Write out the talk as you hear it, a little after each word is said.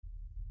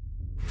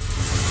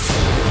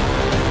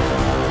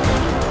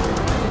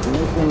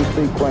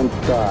Ignition sequence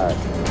start.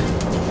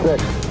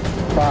 6,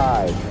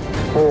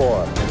 5,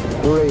 4,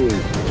 3,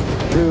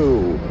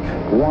 2,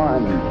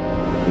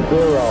 1,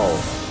 0.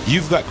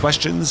 You've got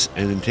questions,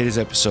 and in today's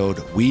episode,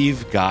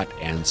 we've got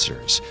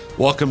answers.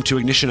 Welcome to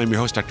Ignition. I'm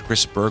your host, Dr.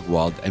 Chris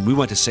Bergwald, and we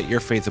want to set your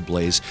faith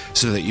ablaze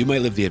so that you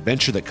might live the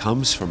adventure that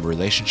comes from a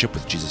relationship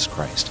with Jesus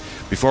Christ.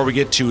 Before we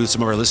get to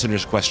some of our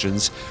listeners'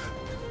 questions,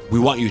 we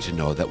want you to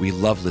know that we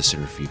love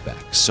listener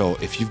feedback. So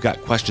if you've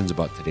got questions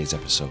about today's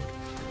episode,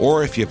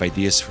 or if you have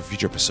ideas for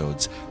future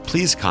episodes,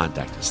 please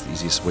contact us. The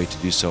easiest way to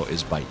do so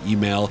is by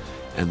email,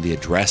 and the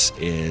address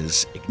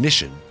is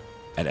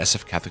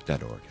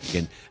ignition@sfcatholic.org.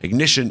 Again,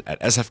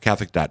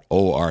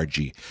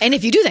 ignition@sfcatholic.org. And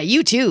if you do that,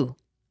 you too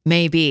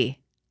may be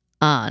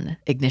on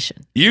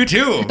Ignition. You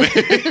too.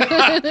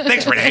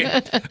 Thanks,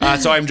 Renee.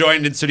 So I'm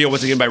joined in studio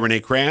once again by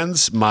Renee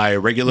Kranz, my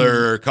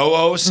regular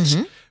co-host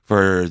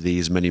for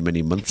these many,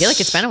 many months. I feel like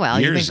it's been a while.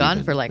 You've been gone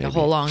even, for like maybe. a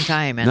whole long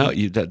time. And No,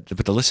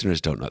 but the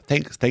listeners don't know.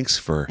 Thanks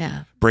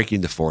for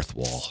breaking the fourth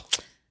wall.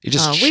 You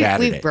just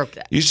shattered it. Broke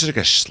that. You just took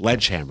a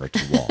sledgehammer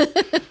to the wall.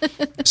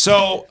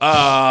 So,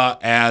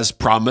 as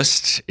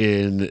promised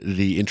in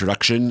the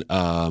introduction,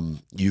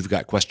 you've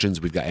got questions,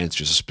 we've got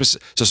answers.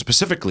 So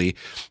specifically,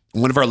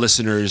 one of our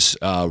listeners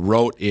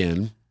wrote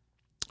in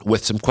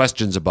with some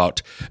questions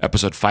about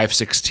episode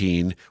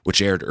 516, which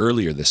aired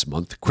earlier this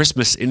month.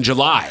 Christmas in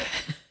July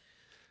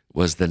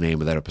was the name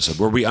of that episode,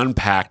 where we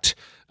unpacked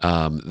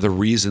the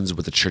reasons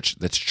what the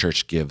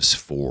church gives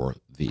for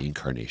the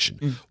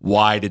incarnation.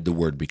 Why did the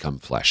Word become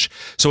flesh?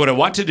 So what I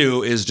want to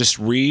do is just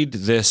read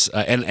this,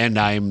 and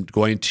I'm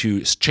going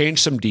to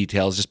change some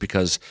details just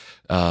because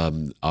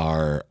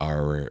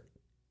our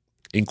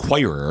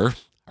inquirer,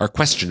 our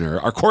questioner,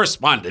 our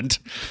correspondent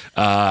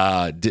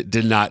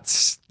didn't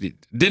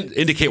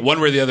indicate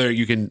one way or the other.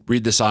 You can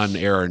read this on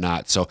air or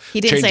not. So he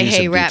didn't say, changing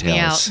 "Hey, some rat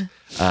details. me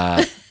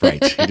out."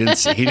 Right. He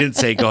didn't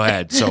say go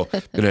ahead. So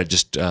I'm gonna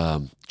just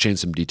change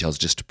some details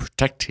just to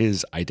protect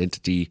his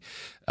identity.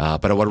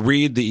 But I want to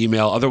read the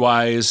email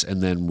otherwise,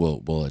 and then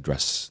we'll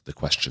address the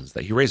questions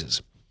that he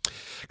raises.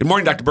 Good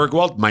morning, Dr.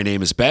 Bergwald. My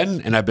name is Ben,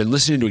 and I've been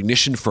listening to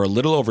Ignition for a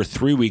little over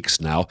 3 weeks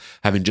now,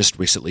 having just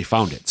recently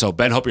found it. So,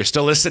 Ben, hope you're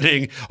still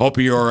listening. Hope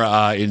you're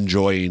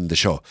enjoying the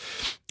show.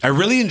 I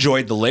really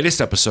enjoyed the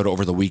latest episode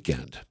over the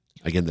weekend.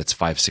 Again, that's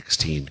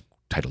 516,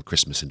 titled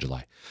Christmas in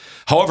July.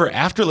 However,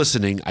 after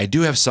listening, I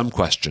do have some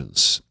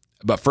questions.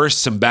 But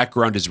first, some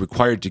background is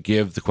required to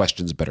give the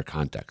questions better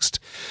context.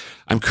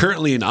 I'm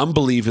currently an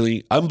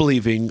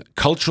unbelieving,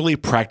 culturally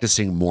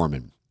practicing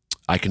Mormon.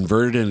 I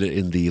converted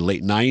in the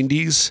late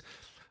 90s,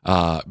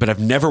 but I've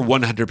never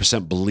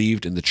 100%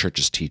 believed in the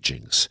church's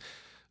teachings.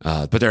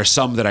 But there are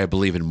some that I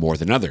believe in more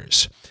than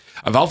others.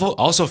 I've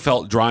also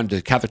felt drawn to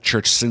the Catholic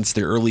Church since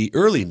the early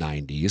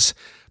 90s,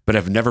 but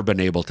I've never been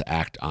able to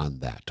act on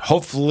that.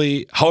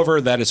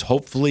 However, that is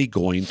hopefully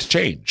going to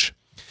change.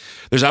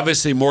 There's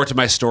obviously more to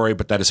my story,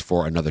 but that is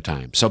for another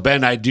time. So,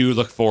 Ben, I do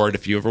look forward,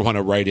 if you ever want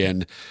to write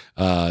in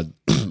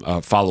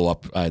follow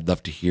up, I'd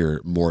love to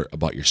hear more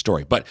about your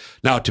story. But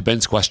now to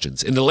Ben's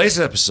questions. In the latest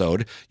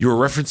episode, you were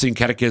referencing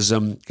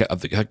Catechism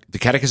of the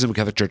Catechism of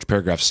Catholic Church,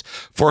 paragraphs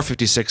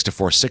 456 to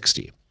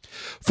 460.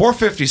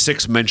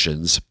 456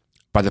 mentions,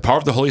 by the power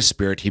of the Holy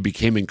Spirit, he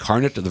became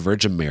incarnate of the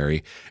Virgin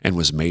Mary and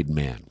was made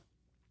man.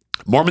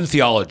 Mormon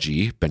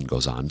theology, Ben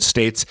goes on,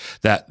 states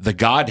that the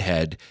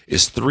Godhead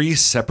is 3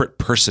 separate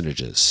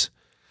personages.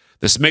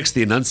 This makes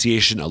the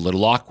enunciation a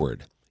little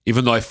awkward.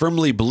 Even though I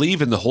firmly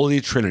believe in the Holy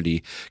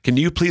Trinity, can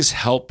you please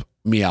help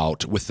me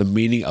out with the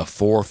meaning of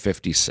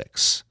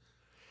 456?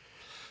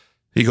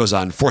 He goes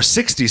on,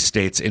 460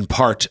 states, in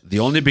part, the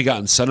only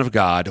begotten Son of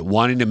God,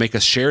 wanting to make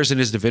us sharers in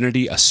his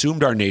divinity,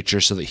 assumed our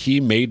nature so that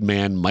he, made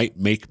man, might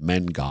make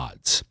men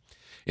gods.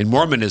 In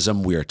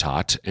Mormonism, we are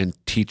taught and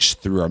teach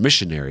through our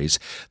missionaries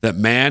that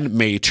man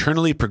may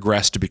eternally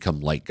progress to become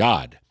like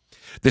God.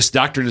 This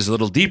doctrine is a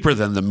little deeper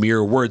than the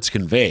mere words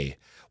convey.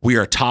 We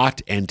are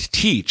taught and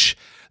teach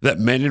that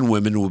men and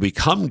women will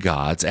become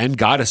gods and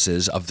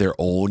goddesses of their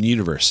own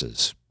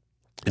universes.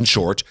 In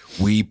short,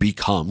 we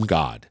become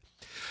God.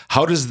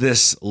 How does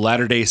this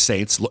Latter-day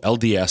Saints,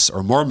 LDS,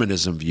 or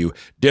Mormonism view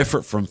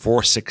differ from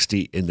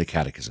 460 in the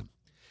Catechism?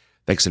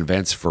 Thanks in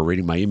advance for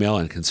reading my email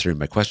and considering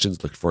my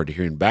questions. Look forward to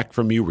hearing back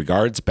from you.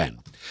 Regards, Ben.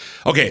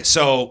 Okay,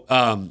 so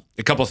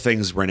a couple of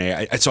things,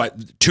 Renee. So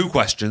 2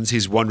 questions.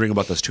 He's wondering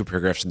about those 2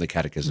 paragraphs in the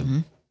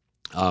Catechism.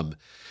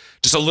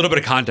 Just a little bit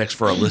of context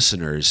for our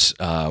listeners,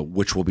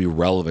 which will be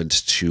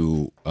relevant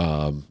to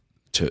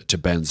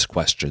Ben's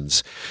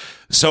questions.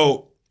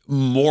 So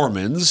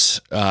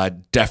Mormons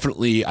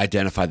definitely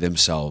identify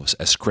themselves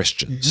as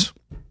Christians.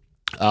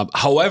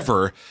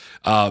 However,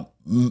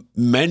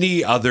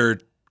 many other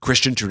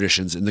Christian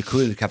traditions,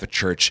 including the Catholic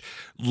Church,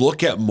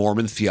 look at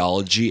Mormon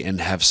theology and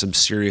have some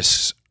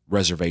serious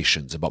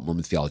reservations about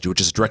Mormon theology,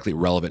 which is directly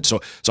relevant. So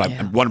I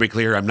want to be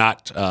clear. I'm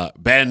not,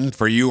 Ben,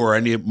 for you or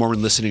any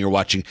Mormon listening or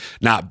watching,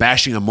 not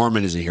bashing on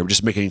Mormonism here. We're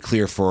just making it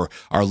clear for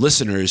our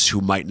listeners who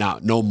might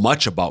not know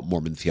much about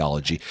Mormon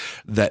theology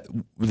that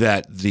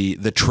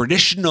the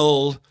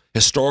traditional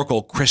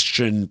historical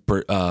Christian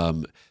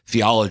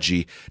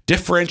theology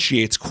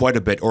differentiates quite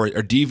a bit or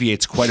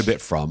deviates quite a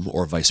bit from,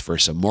 or vice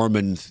versa.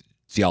 Mormon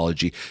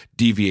theology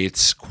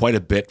deviates quite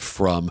a bit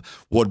from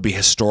what would be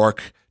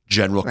historic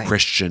general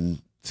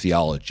Christian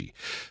theology.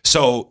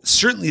 So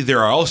certainly there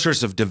are all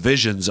sorts of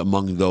divisions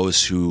among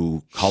those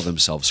who call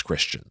themselves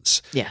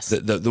Christians. Yes.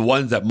 The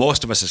ones that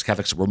most of us as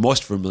Catholics were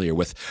most familiar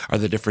with are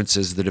the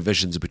differences, the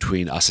divisions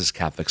between us as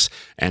Catholics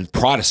and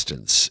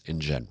Protestants in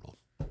general.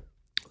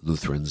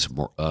 Lutherans,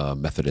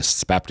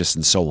 Methodists, Baptists,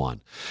 and so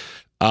on.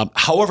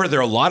 However, there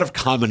are a lot of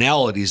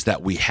commonalities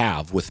that we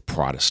have with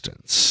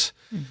Protestants.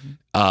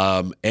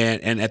 Mm-hmm.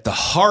 And at the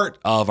heart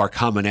of our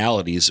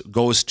commonalities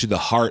goes to the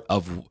heart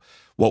of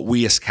what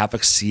we as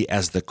Catholics see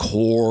as the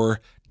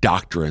core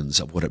doctrines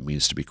of what it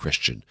means to be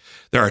Christian.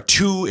 There are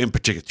two in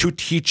particular, two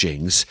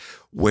teachings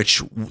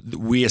which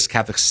we as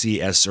Catholics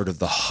see as sort of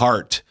the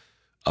heart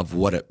of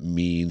what it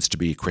means to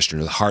be Christian,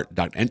 or the heart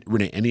doctrine.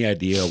 Renee, any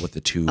idea what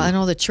the two? I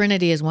know the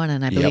Trinity is one,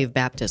 and I believe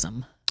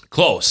baptism.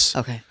 Close.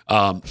 Okay.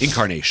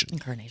 Incarnation.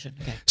 Incarnation.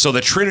 Okay. So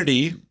the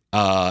Trinity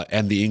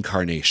and the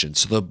Incarnation.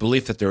 So the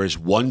belief that there is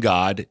one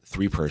God,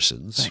 three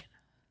persons,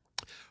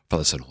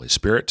 Father, Son, Holy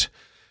Spirit.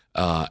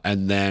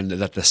 And then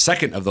that the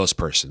second of those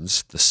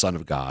persons, the Son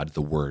of God,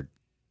 the Word,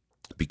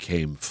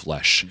 became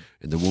flesh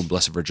in the womb of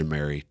Blessed Virgin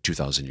Mary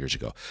 2,000 years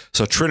ago.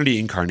 So Trinity,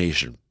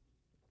 Incarnation.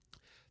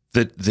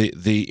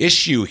 The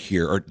issue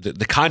here, or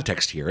the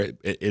context here,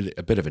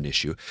 a bit of an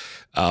issue,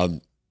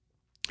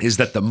 is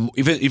that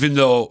even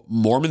though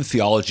Mormon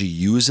theology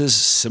uses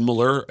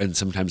similar and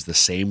sometimes the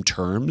same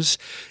terms,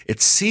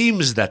 it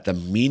seems that the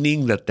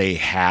meaning that they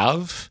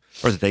have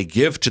or that they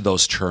give to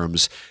those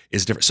terms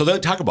is different. So they'll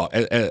talk about,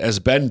 as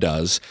Ben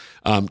does,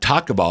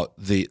 talk about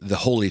the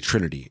Holy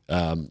Trinity.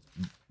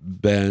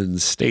 Ben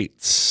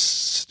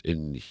states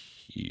in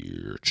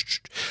here,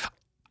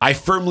 I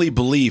firmly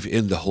believe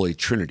in the Holy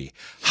Trinity.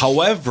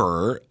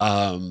 However,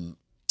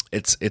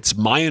 it's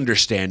my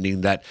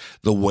understanding that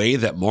the way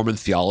that Mormon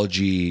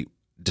theology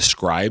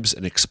describes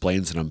and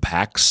explains and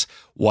unpacks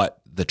what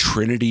the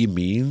Trinity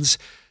means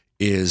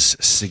is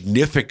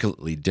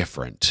significantly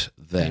different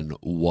than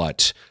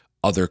what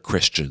other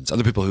Christians,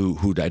 other people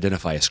who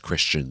identify as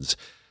Christians,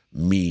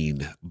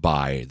 mean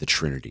by the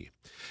Trinity.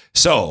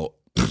 So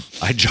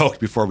I joked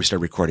before we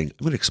started recording, I'm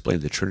going to explain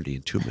the Trinity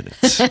in 2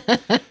 minutes.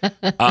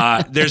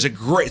 There's a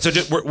great, so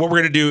what we're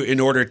going to do in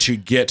order to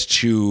get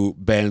to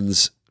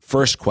Ben's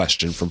first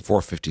question from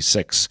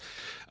 456,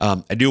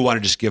 I do want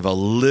to just give a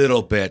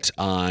little bit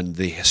on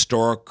the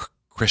historic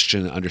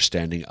Christian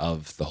understanding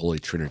of the Holy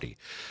Trinity.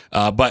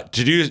 But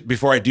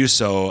before I do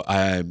so,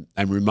 I'm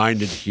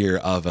reminded here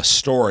of a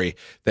story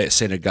that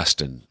St.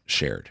 Augustine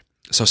shared.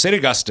 So St.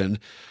 Augustine,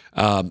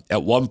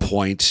 at one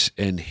point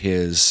in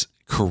his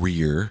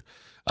career,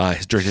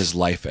 during his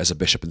life as a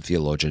bishop and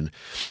theologian,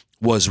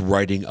 was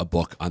writing a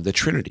book on the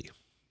Trinity.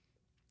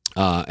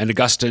 And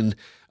Augustine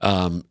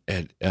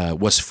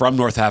was from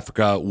North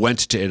Africa, went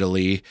to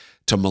Italy,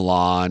 to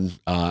Milan,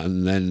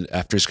 and then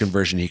after his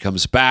conversion, he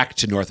comes back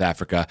to North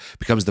Africa,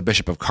 becomes the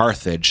Bishop of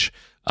Carthage,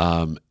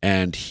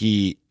 and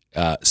he's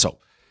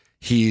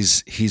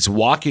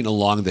walking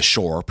along the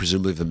shore,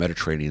 presumably of the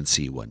Mediterranean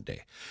Sea, one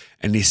day,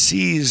 and he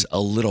sees a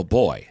little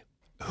boy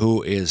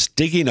who is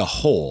digging a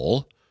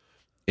hole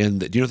in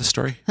the. Do you know the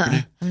story?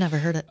 I've never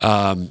heard it.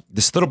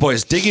 This little boy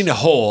is digging a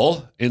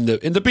hole in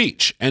the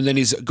beach, and then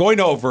he's going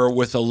over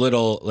with a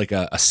little, like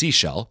a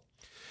seashell,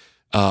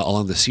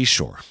 along the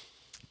seashore.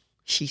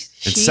 And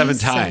 7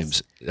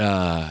 times,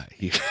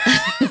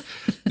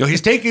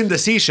 he's taking the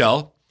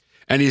seashell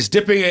and he's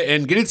dipping it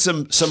and getting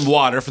some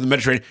water from the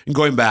Mediterranean and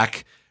going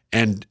back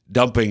and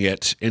dumping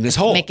it in his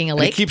hole. Making a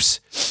lake. And he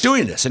keeps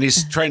doing this, and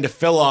he's trying to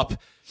fill up.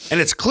 And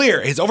it's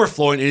clear he's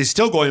overflowing, and he's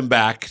still going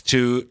back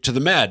to the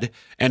Med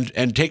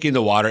and taking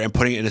the water and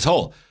putting it in his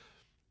hole.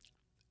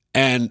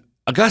 And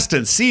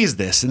Augustine sees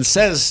this and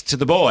says to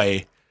the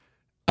boy,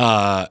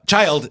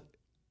 "Child,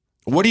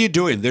 what are you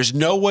doing? There's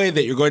no way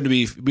that you're going to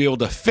be able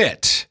to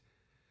fit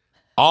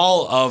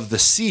all of the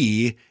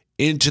sea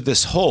into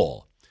this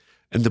hole."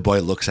 And the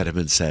boy looks at him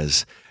and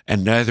says,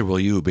 "And neither will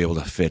you be able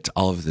to fit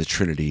all of the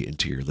Trinity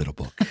into your little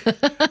book,"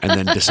 and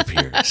then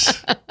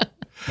disappears.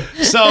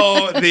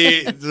 So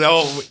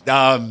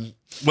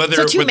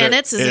whether 2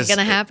 minutes is it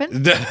going to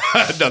happen?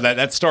 No,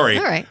 that story.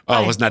 All right.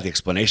 Was not the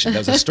explanation.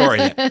 That was a story.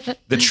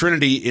 The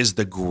Trinity is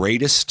the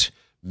greatest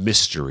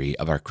mystery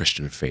of our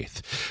Christian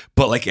faith.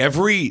 But like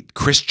every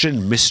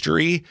Christian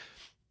mystery,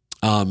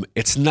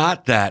 it's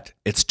not that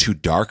it's too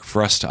dark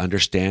for us to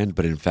understand,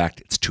 but in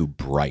fact, it's too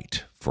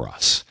bright for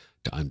us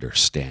to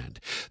understand.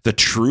 The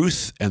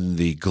truth and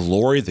the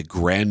glory, the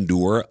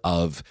grandeur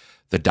of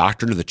the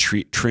doctrine of the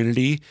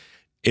Trinity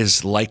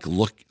is like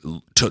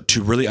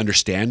to really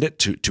understand it,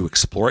 to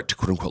explore it, to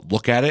quote unquote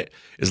look at it,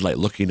 is like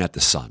looking at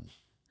the sun.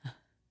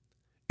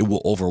 It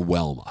will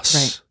overwhelm us.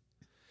 Right.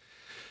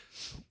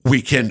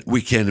 We can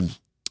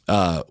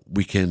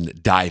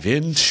dive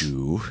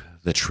into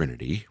the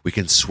Trinity. We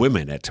can swim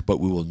in it, but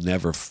we will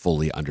never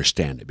fully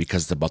understand it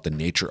because it's about the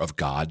nature of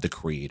God, the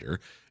Creator,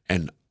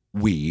 and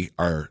we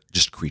are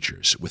just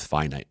creatures with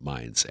finite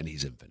minds, and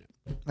he's infinite.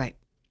 Right.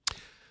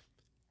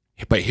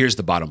 But here's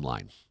the bottom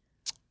line.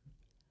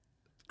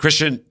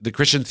 The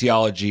Christian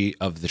theology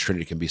of the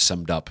Trinity can be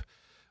summed up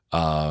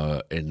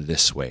in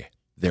this way.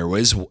 There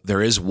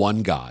is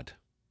one God.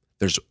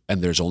 There's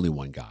only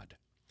one God.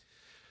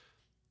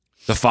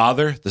 The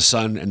Father, the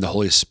Son, and the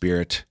Holy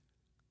Spirit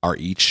are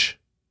each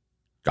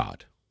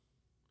God.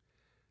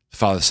 The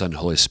Father, the Son, and the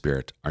Holy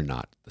Spirit are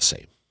not the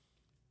same.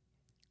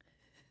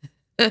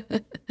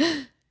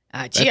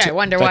 I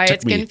wonder why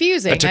it's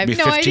confusing. I have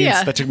no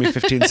idea. That took me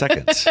 15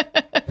 seconds.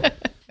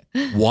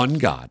 One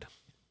God.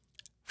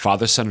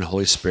 Father, Son, and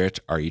Holy Spirit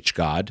are each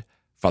God.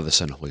 Father,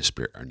 Son, and Holy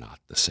Spirit are not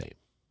the same.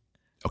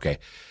 Okay,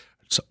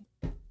 so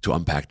to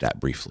unpack that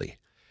briefly.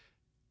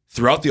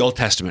 Throughout the Old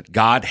Testament,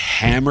 God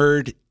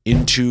hammered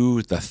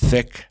into the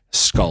thick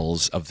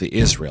skulls of the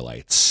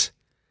Israelites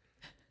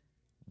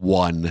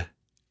one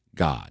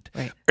God.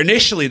 Right.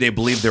 Initially, they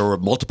believed there were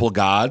multiple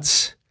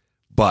gods,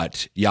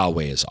 but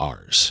Yahweh is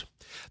ours.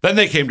 Then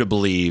they came to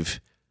believe,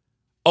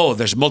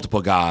 there's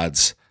multiple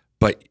gods,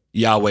 but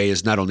Yahweh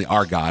is not only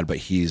our God, but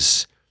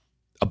he's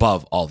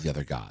above all the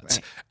other gods.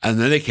 Right. And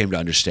then they came to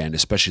understand,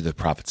 especially the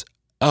prophets,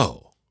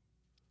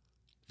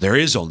 there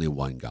is only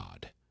one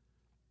God.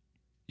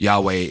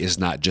 Yahweh is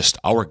not just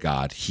our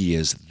God, he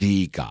is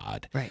the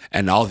God. Right.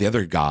 And all the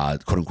other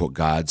gods, quote unquote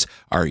gods,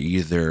 are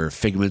either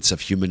figments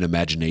of human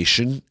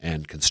imagination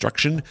and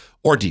construction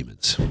or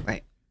demons.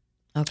 Right.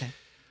 Okay.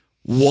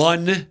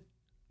 One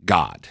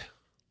God.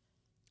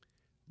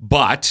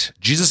 But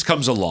Jesus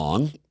comes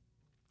along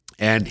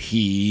and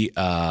he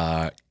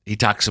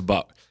talks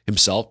about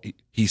himself.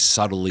 He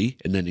subtly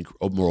and then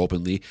more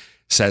openly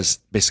says,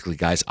 basically,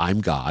 guys, I'm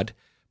God.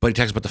 But he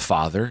talks about the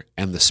Father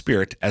and the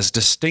Spirit as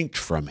distinct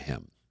from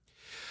him.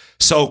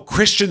 So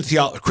Christians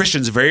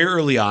very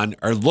early on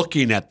are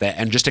looking at that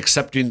and just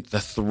accepting the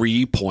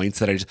 3 points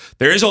that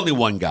there is only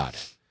one God.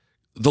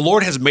 The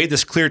Lord has made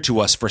this clear to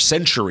us for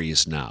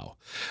centuries now.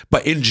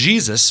 But in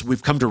Jesus,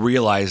 we've come to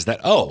realize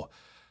that,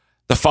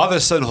 the Father,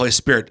 the Son, and the Holy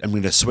Spirit, I'm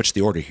going to switch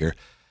the order here.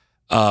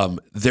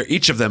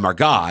 Each of them are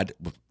God,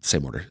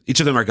 same order. Each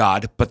of them are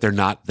God, but they're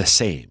not the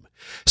same.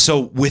 So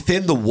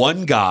within the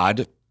one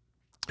God,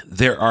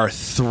 there are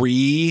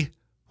 3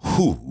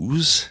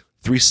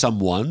 three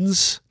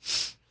someones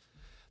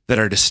that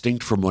are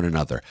distinct from one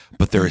another,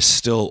 but there is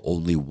still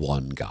only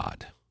one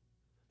God.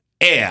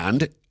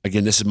 And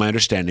again, this is my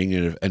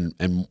understanding,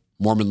 and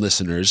Mormon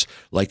listeners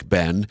like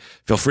Ben,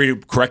 feel free to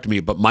correct me,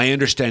 but my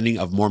understanding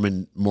of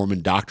Mormon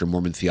doctrine,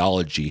 Mormon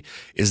theology,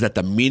 is that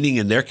the meaning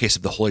in their case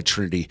of the Holy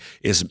Trinity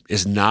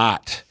is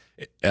not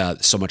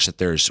so much that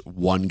there's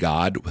one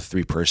God with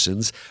 3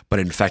 persons, but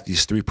in fact,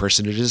 these 3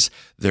 personages,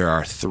 there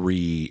are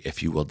 3,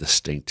 if you will,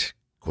 distinct,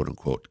 quote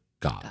unquote,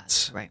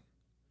 gods. Right.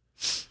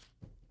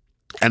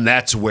 And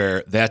that's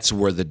where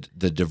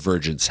the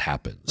divergence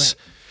happens. Right.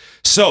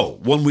 So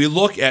when we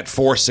look at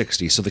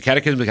 460, so the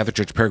Catechism of the Catholic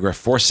Church, paragraph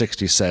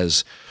 460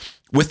 says,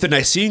 with the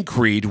Nicene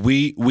Creed,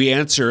 we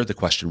answer the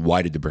question,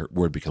 why did the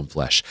Word become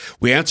flesh?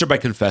 We answer by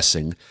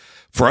confessing,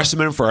 for us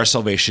men and for our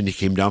salvation, he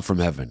came down from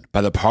heaven.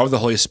 By the power of the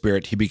Holy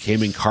Spirit, he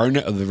became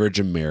incarnate of the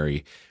Virgin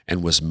Mary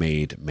and was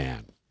made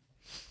man.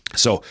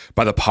 So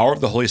by the power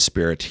of the Holy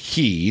Spirit,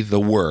 he, the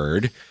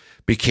Word,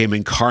 became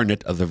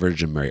incarnate of the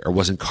Virgin Mary, or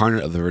was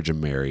incarnate of the Virgin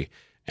Mary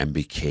and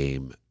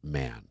became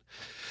man.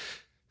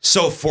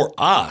 So for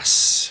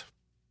us,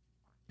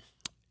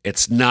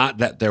 it's not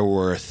that there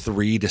were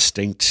 3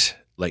 distinct,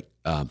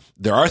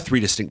 there are 3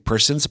 distinct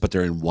persons, but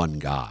they're in one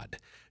God.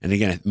 And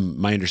again,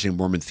 my understanding of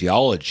Mormon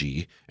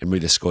theology, and maybe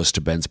this goes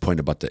to Ben's point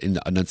about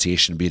the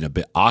Annunciation being a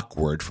bit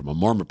awkward from a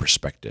Mormon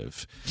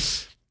perspective,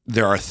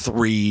 there are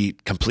 3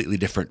 completely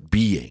different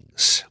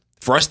beings.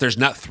 For us, there's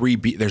not 3,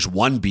 there's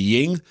one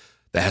being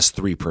that has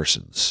 3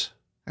 persons.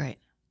 Right.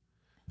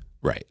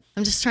 Right.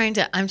 I'm trying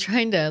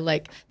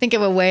to think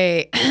of a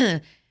way,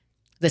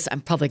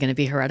 I'm probably going to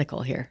be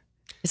heretical here.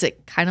 Is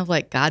it kind of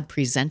like God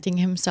presenting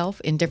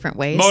himself in different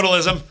ways?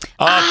 Modalism.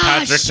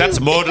 Patrick, shoot. That's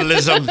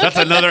modalism. That's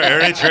another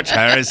early church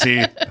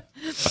heresy.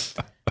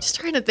 Just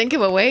trying to think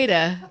of a way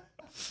to,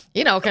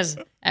 because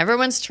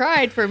everyone's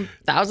tried for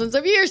thousands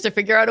of years to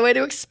figure out a way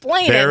to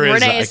explain it. And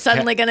Renee is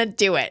suddenly going to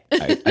do it.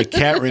 I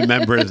can't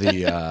remember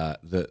the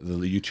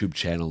YouTube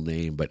channel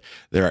name, but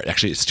there are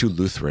actually, it's two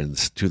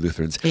Lutherans.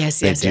 Yes.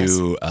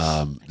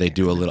 They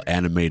do a little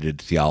animated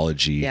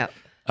theology. Yep.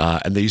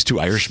 And they use 2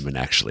 Irishmen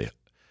actually.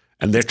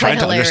 And they're trying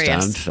to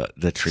understand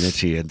the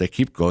Trinity, and they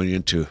keep going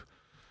into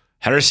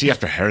heresy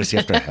after heresy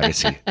after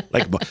heresy.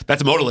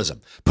 That's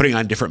modalism, putting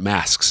on different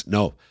masks.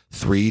 No,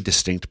 3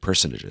 distinct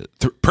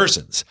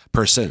persons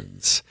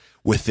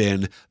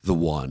within the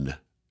one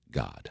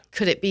God.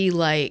 Could it be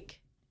like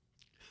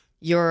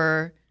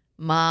your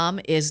mom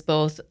is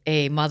both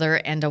a mother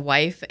and a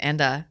wife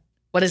and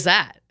what is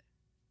that?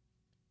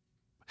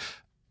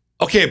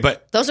 Okay,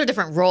 but those are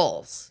different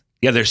roles.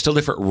 Yeah, they're still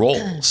different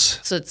roles.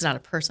 So it's not a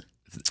person.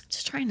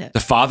 Just trying to. The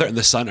Father and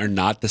the Son are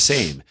not the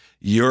same.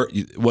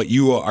 What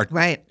you are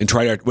right, and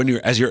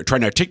as you're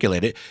trying to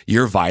articulate it,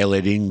 you're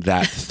violating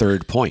that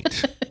 3rd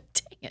point.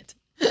 Dang it!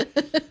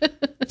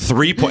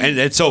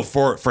 And so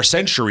for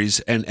centuries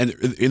and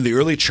in the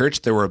early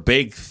church, there were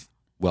big,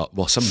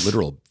 some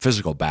literal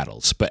physical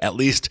battles, but at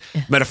least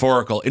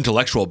metaphorical,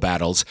 intellectual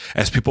battles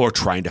as people are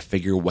trying to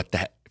figure out what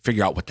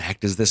the heck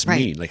does this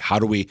mean? Like, how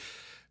do we?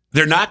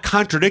 They're not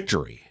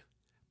contradictory,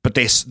 but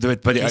it is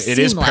but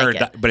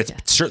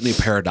it's certainly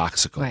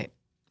paradoxical.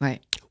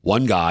 Right.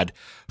 One God,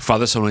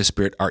 Father, Son, Holy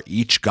Spirit are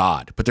each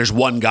God, but there's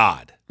one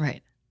God.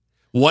 Right.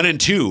 1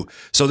 and 2.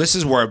 So this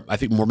is where I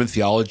think Mormon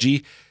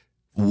theology,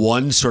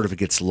 one sort of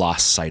gets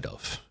lost sight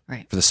of.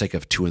 Right. For the sake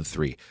of 2 and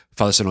 3.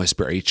 Father, Son, Holy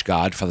Spirit are each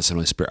God. Father, Son,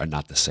 Holy Spirit are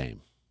not the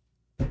same.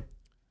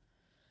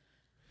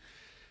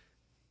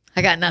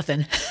 I got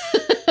nothing.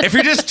 If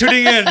you're just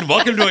tuning in,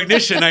 welcome to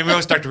Ignition. I'm your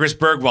host, Dr. Chris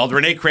Bergwald.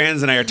 Renee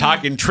Kranz and I are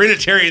talking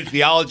Trinitarian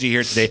theology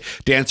here today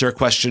to answer a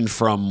question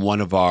from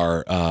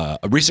a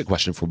recent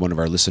question from one of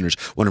our listeners,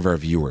 one of our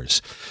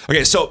viewers.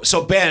 Okay,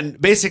 so Ben,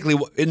 basically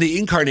in the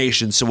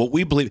incarnation, so what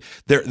we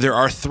believe, there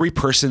are 3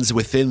 persons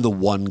within the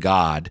one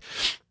God.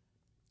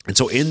 And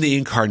so in the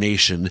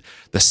incarnation,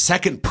 the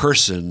second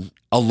person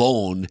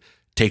alone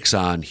takes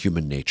on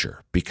human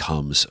nature,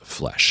 becomes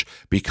flesh,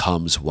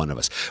 becomes one of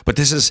us. But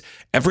this is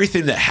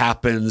everything that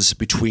happens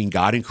between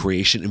God and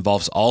creation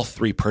involves all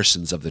 3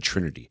 persons of the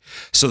Trinity.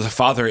 So the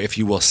Father, if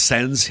you will,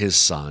 sends his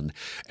Son,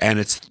 and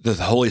it's the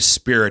Holy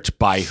Spirit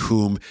by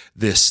whom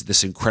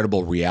this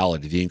incredible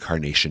reality, the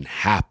incarnation,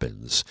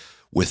 happens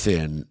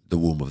within the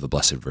womb of the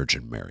Blessed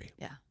Virgin Mary.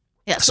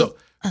 Yeah. So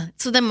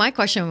then my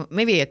question,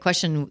 maybe a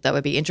question that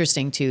would be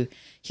interesting to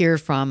hear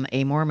from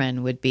a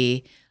Mormon would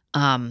be,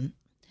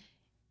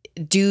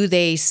 do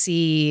they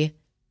see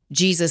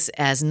Jesus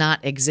as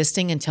not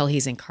existing until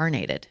he's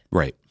incarnated?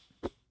 Right.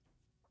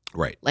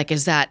 Like,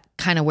 is that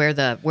kind of where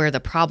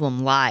the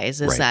problem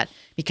lies? Is that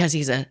because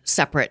he's a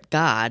separate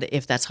God,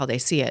 if that's how they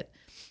see it,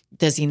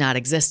 does he not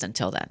exist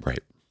until then?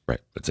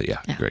 Right. That's it.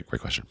 Yeah. Great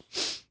question.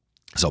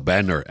 So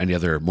Ben or any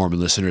other Mormon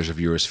listeners or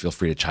viewers, feel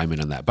free to chime in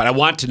on that. But I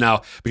want to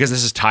now, because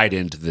this is tied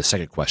into the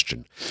second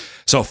question.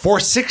 So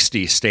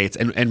 460 states,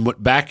 and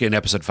back in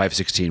episode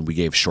 516, we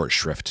gave short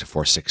shrift to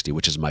 460,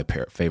 which is my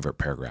favorite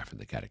paragraph in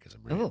the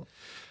Catechism. Right?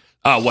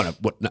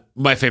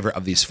 My favorite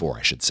of these 4,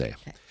 I should say.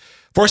 Okay.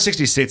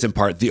 460 states in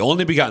part, the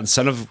only begotten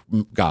Son of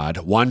God,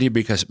 wanting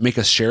to make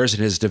us sharers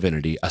in his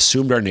divinity,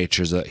 assumed our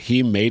natures that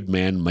he made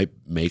man might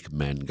make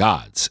men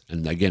gods.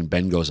 And again,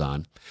 Ben goes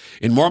on.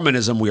 In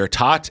Mormonism, we are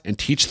taught and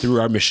teach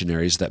through our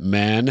missionaries that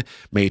man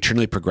may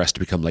eternally progress to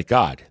become like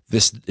God.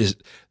 This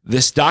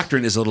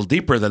doctrine is a little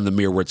deeper than the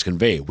mere words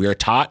convey. We are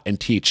taught and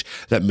teach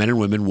that men and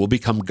women will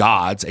become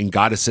gods and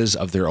goddesses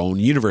of their own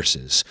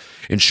universes.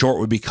 In short,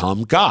 we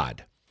become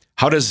God.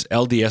 How does this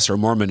LDS or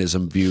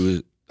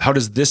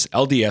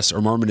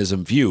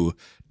Mormonism view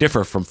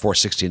differ from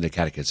 460 in the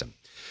Catechism?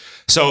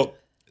 So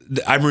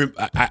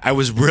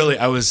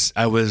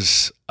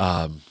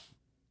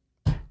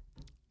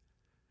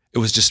it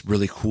was just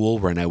really cool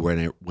when I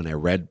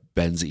read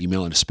Ben's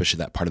email, and especially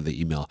that part of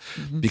the email,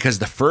 because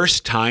the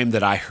first time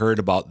that I heard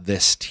about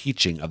this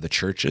teaching of the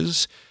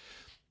churches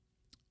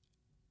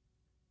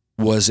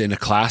was in a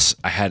class.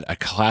 I had a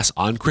class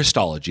on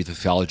Christology, the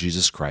theology of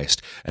Jesus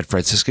Christ, at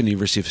Franciscan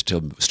University of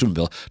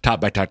Steubenville, taught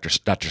by Dr.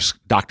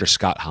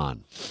 Scott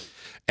Hahn.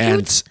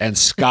 And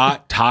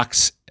Scott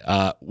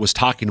was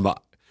talking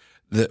about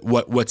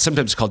what's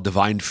sometimes called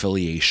divine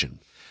filiation,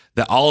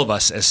 that all of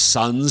us as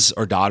sons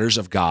or daughters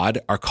of God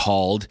are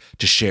called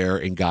to share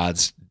in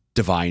God's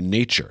divine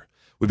nature.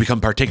 We become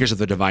partakers of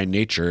the divine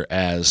nature,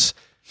 as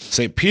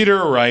St.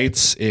 Peter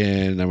writes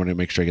in, I want to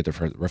make sure I get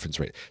the reference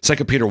right,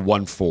 2 Peter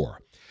 1:4.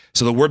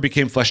 So the Word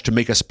became flesh to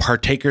make us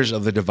partakers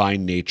of the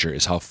divine nature,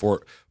 is how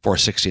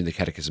 460 in the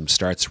Catechism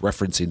starts,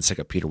 referencing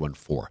 2 Peter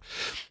 1:4.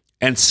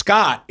 And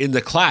Scott in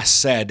the class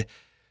said,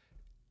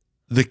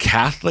 the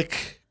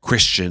Catholic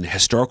Christian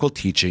historical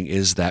teaching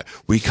is that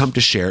we come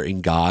to share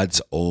in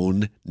God's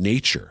own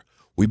nature.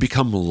 We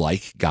become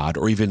like God,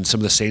 or even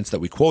some of the saints that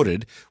we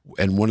quoted,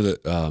 and one of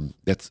the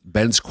that's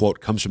Ben's quote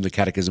comes from the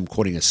Catechism,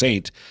 quoting a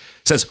saint,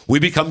 says we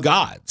become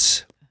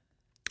gods.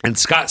 And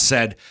Scott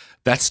said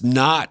that's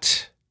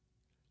not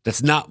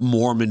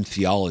Mormon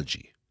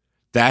theology.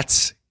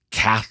 That's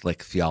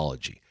Catholic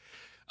theology.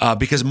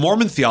 Because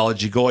Mormon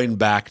theology, going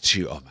back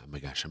to, oh my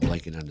gosh, I'm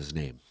blanking on his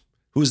name.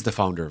 Who's the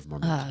founder of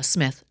Mormonism?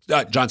 Smith.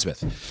 John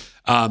Smith.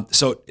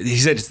 So he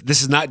said,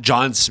 this is not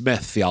John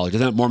Smith theology,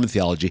 this is not Mormon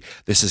theology.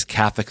 This is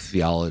Catholic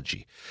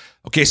theology.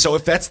 Okay, so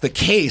if that's the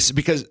case,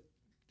 because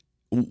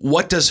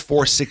what does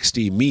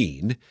 460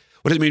 mean?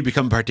 What does it mean to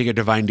become partaker of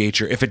divine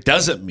nature if it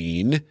doesn't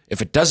mean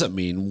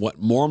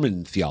what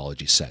Mormon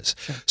theology says?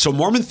 Sure. So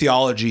Mormon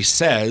theology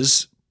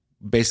says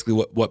basically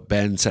what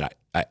Ben said.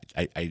 I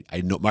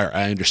know,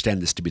 I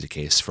understand this to be the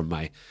case from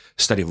my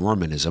study of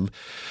Mormonism,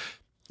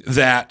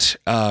 that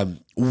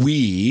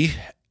we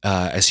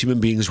as human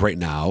beings right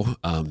now,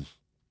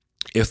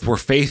 if we're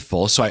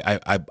faithful, so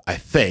I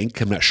think,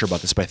 I'm not sure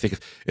about this, but I think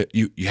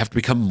you have to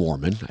become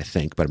Mormon, I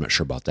think, but I'm not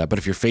sure about that. But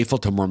if you're faithful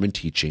to Mormon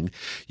teaching,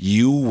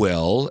 you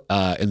will,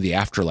 in the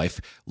afterlife,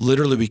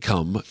 literally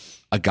become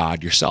a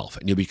god yourself.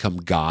 And you'll become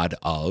God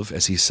of,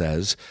 as he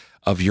says,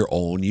 of your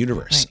own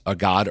universe, a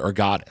god or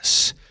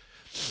goddess.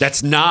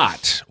 That's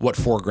not what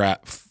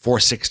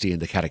 460 in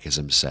the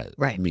Catechism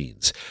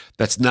means.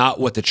 That's not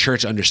what the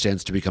church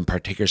understands to become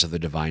partakers of the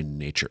divine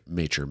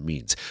nature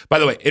means. By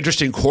the way,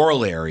 interesting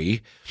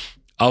corollary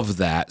of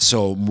that.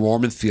 So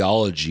Mormon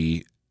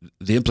theology,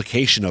 the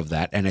implication of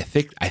that, and I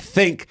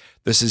think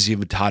this is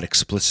even taught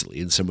explicitly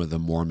in some of the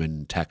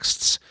Mormon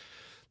texts,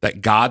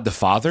 that God the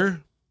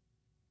Father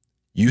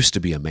used to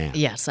be a man.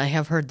 Yes, I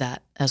have heard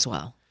that as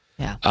well.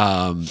 Yeah.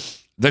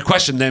 The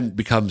question then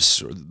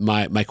becomes,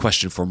 my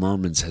question for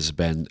Mormons has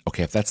been,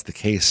 okay, if that's the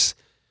case,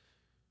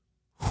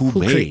 who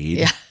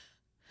made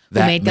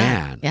that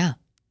man? God? Yeah.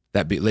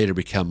 That later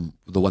become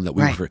the one that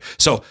we refer.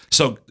 So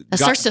that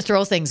starts to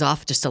throw things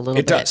off just a little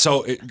bit. Does.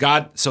 So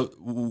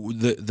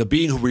the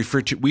being who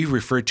we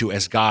refer to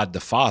as God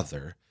the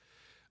Father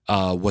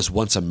was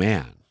once a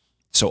man.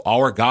 So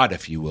our God,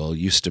 if you will,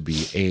 used to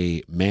be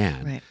a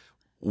man. Right.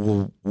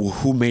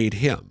 Who made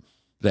him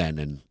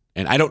then?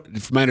 And I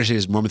don't, from my understanding,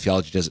 is Mormon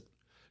theology doesn't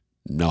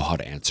know how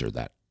to answer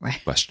that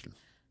question.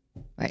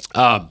 Right.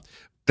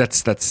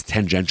 That's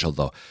tangential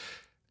though.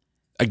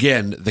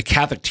 Again, the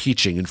Catholic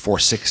teaching in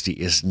 460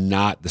 is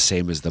not the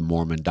same as the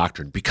Mormon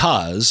doctrine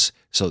because,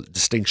 so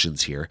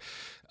distinctions here.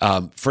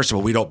 First of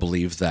all, we don't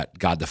believe that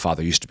God the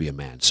Father used to be a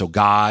man. So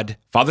God,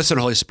 Father, Son,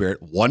 Holy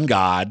Spirit, one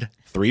God,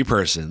 three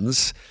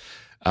persons,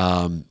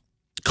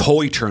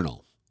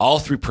 co-eternal. All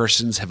three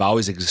persons have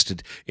always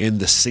existed in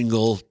the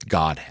single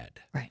Godhead.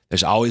 Right.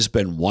 There's always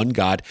been one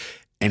God,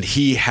 and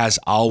he has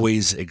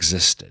always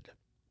existed.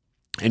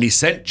 And he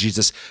sent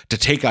Jesus to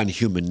take on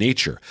human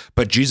nature,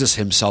 but Jesus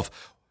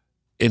himself,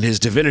 in his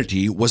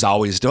divinity, was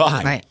always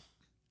divine. Right.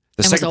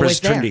 The second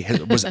person Trinity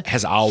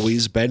has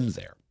always been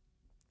there.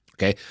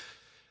 Okay?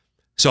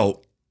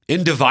 So,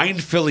 in divine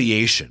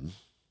filiation,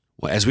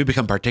 as we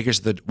become partakers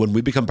when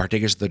we become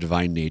partakers of the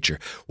divine nature,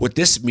 what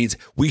this means,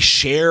 we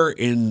share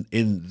in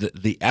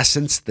the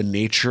essence, the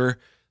nature,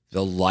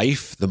 the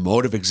life, the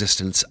mode of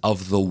existence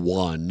of the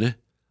one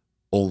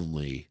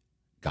only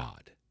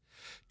God.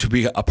 To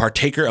be a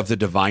partaker of the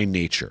divine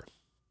nature,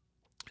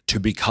 to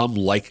become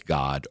like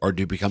God, or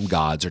to become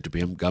gods, or to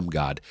become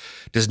God,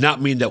 does not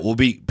mean that we'll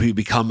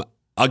become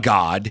a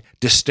God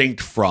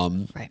distinct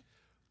from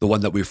the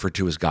one that we refer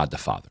to as God the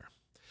Father.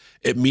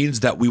 It means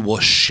that we will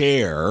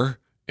share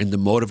in the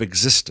mode of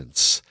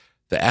existence,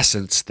 the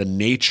essence, the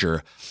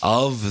nature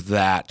of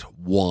that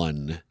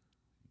one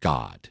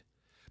God,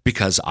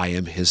 because I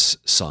am his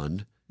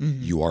son,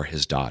 you are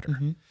his daughter.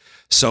 Mm-hmm.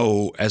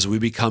 So as we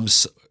become,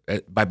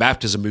 by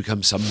baptism, we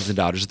become sons and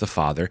daughters of the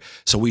Father.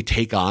 So we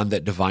take on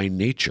that divine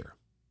nature,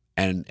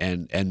 and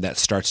that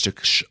starts to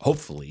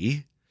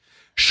hopefully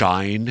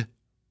shine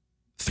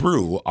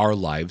through our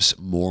lives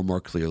more and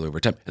more clearly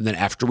over time. And then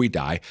after we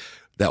die,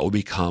 that will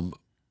become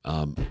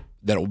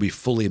that will be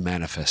fully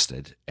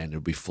manifested and it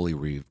will be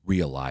fully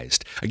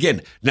realized.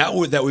 Again,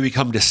 not that we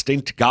become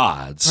distinct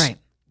gods,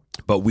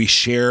 but we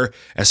share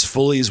as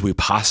fully as we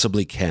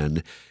possibly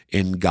can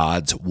in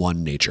God's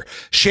one nature.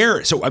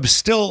 Share. So I'm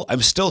still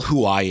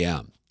who I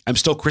am. I'm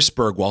still Chris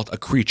Bergwalt, a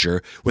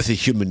creature with a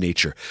human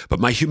nature, but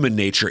my human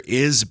nature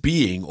is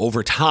being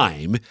over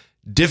time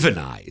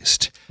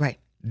divinized,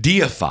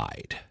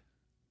 deified.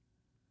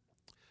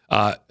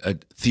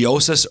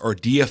 Theosis or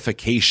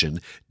deification,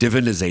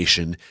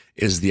 divinization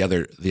is the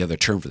other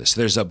term for this.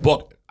 There's a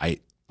book I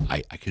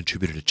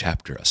contributed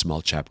a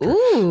small chapter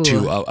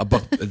to a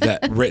book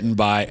that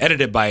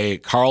edited by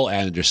Carl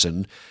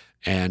Anderson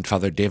and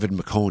Father David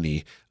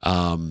McConey.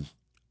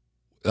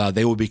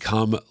 They will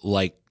become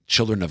like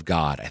children of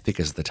God, I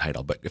think is the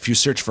title. But if you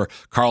search for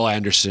Carl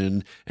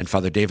Anderson and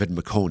Father David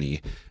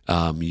McConey,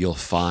 you'll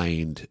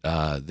find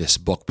this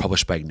book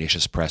published by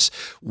Ignatius Press,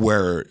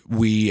 where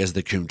we as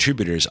the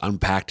contributors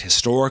unpacked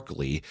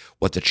historically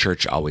what the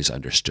church always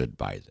understood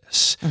by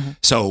this. Mm-hmm.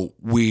 So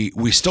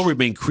we still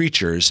remain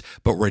creatures,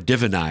 but we're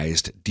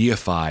divinized,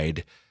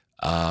 deified.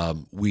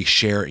 We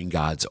share in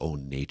God's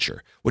own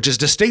nature, which is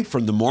distinct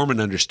from the Mormon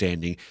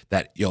understanding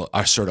that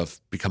I sort of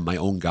become my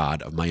own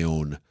God of my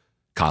own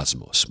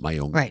cosmos, my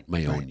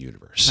own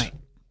universe. Right.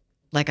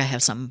 Like I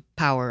have some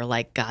power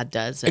like God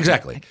does.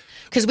 Exactly.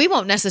 Because we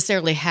won't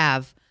necessarily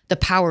have the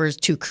powers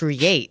to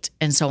create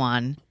and so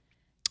on.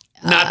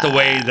 Not the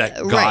way that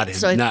God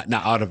has, not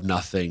out of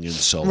nothing and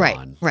so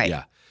on. Right.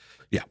 Yeah.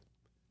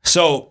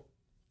 So,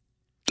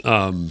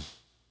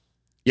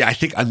 I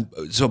think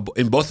so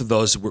in both of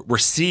those, we're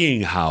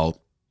seeing how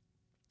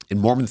in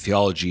Mormon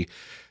theology,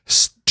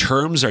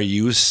 terms are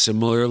used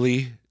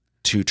similarly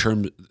to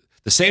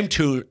the same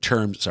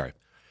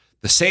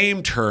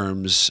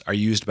terms are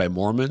used by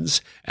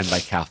Mormons and by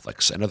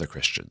Catholics and other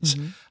Christians.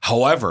 Mm-hmm.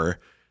 However,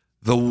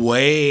 the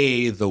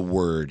way the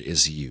word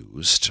is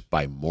used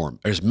by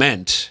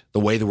the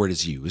way the word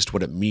is used,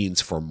 what it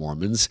means for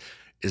Mormons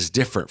is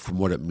different from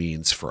what it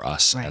means for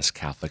us as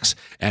Catholics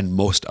and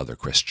most other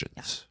Christians.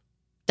 Yeah.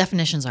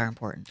 Definitions are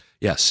important.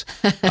 Yes.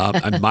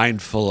 I'm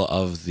mindful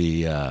of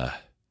the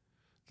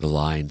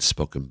line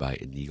spoken by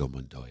Inigo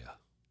Montoya.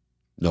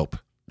 Nope.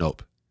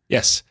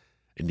 Yes,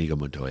 Inigo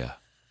Montoya.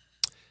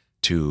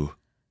 To,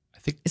 I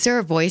Is there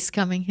a voice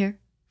coming here?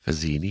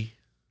 Fazzini.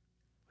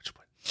 Which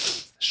one?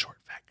 The short,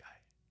 fat guy.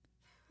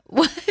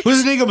 What?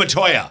 Who's Inigo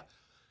Montoya?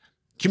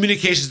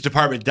 Communications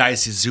Department,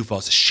 Diocese of Sioux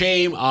Falls.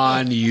 Shame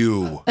on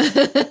you.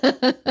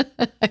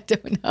 I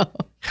don't know.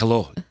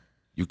 Hello.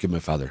 You give my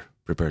father.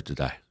 Prepare to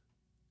die.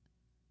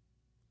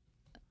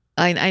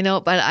 I know,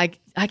 but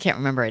I can't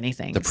remember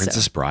anything. The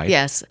Princess Bride?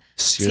 Yes.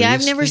 Seriously? See,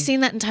 I've never seen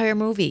that entire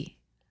movie.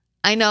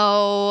 I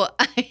know.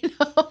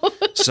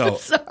 So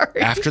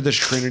sorry. after the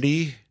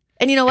Trinity,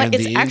 and you know what? and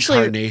the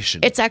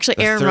Incarnation, it's actually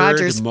the Aaron third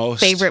Rodgers'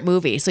 most- favorite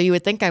movie. So you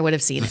would think I would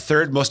have seen the it.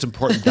 third most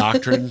important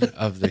doctrine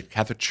of the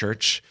Catholic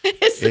Church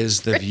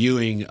is the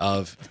viewing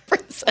of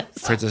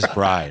Princess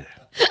Bride.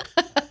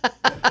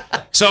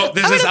 So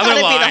there's this I other would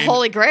have thought it'd be line the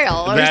Holy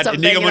Grail or that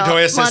something. Inigo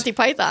Montoya says- Monty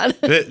Python.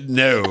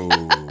 No.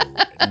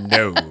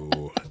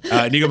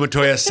 Inigo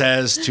Montoya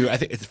says to, I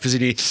think it's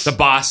Fazzini, the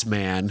boss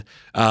man.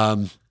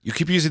 You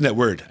keep using that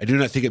word. I do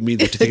not think it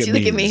means what you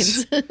think it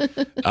means.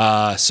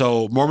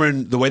 So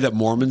the way that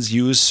Mormons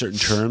use certain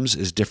terms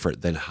is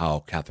different than how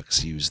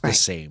Catholics use the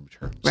same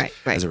terms. Right.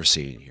 As we're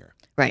seeing here.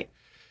 Right.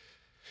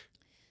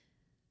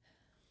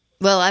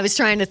 Well, I was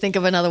trying to think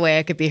of another way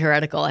I could be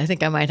heretical. I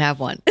think I might have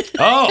one.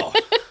 Oh.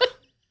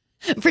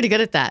 I'm pretty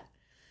good at that.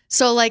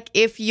 So, like,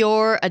 if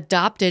you're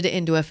adopted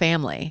into a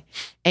family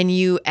and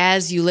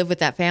as you live with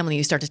that family,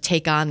 you start to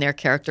take on their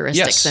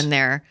characteristics and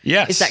their...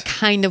 Yes. Is that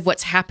kind of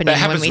what's happening That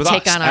happens when we with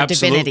take us. on our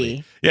Absolutely.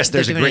 divinity? Yes,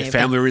 there's a divinity great of God.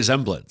 family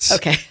resemblance.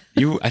 Okay.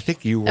 I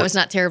think you were... That was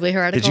not terribly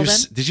heretical then?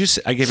 Did you?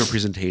 I gave a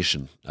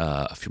presentation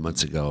a few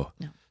months ago.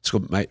 No.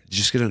 Did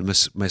you get on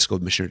my school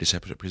missionary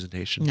discipleship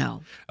presentation?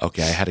 No.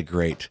 Okay, I had a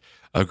great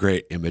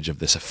image of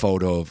this, a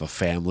photo of a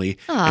family,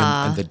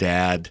 and the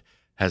dad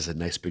has a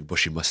nice big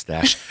bushy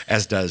mustache,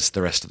 as does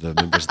the rest of the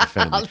members of the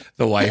family,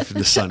 the wife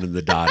and the son and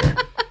the daughter.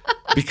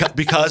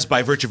 Because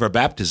by virtue of our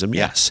baptism,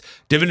 yes,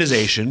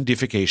 divinization,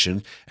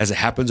 deification, as it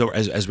happens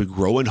as we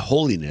grow in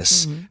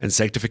holiness and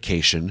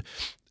sanctification,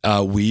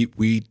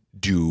 we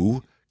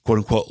do, quote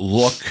unquote,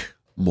 look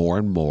more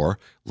and more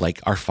like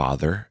our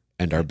Father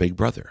and our big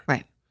brother.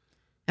 Right.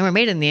 And we're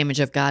made in the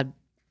image of God.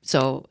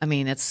 So, I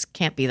mean, it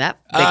can't be that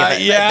big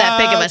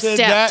of a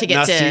step to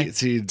get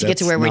to get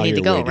to where we need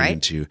to go,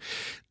 right?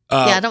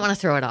 I don't want to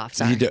throw it off.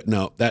 Sorry.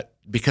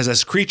 Because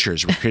as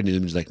creatures, we're created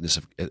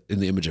in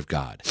the image of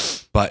God.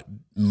 But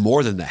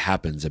more than that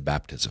happens in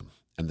baptism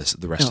and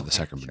the rest of the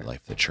sacrament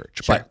life of the church.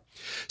 Sure.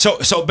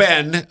 But so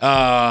Ben,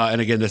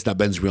 and again, that's not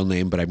Ben's real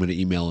name, but I'm going to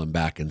email him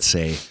back and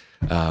say,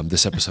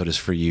 this episode is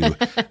for you.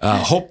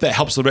 Hope that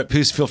helps a little bit.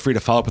 Please feel free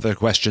to follow up with other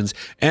questions.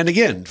 And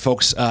again,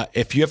 folks,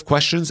 if you have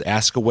questions,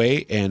 ask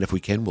away. And if we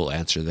can, we'll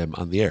answer them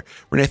on the air.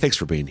 Renee, thanks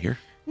for being here.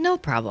 No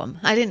problem.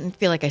 I didn't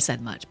feel like I said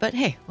much, but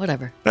hey,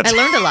 whatever. I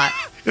learned a lot.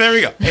 There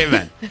we go.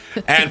 Amen.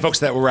 And folks,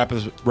 that will wrap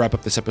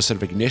up this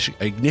episode of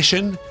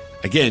Ignition.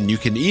 Again, you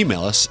can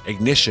email us,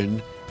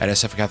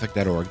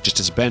 ignition@sfcatholic.org, just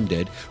as Ben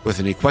did, with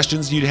any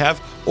questions you'd have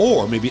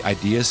or maybe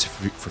ideas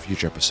for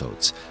future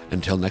episodes.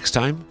 Until next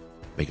time,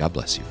 may God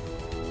bless you.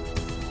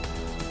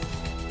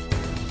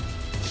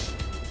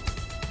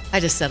 I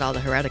just said all the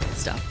heretical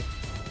stuff.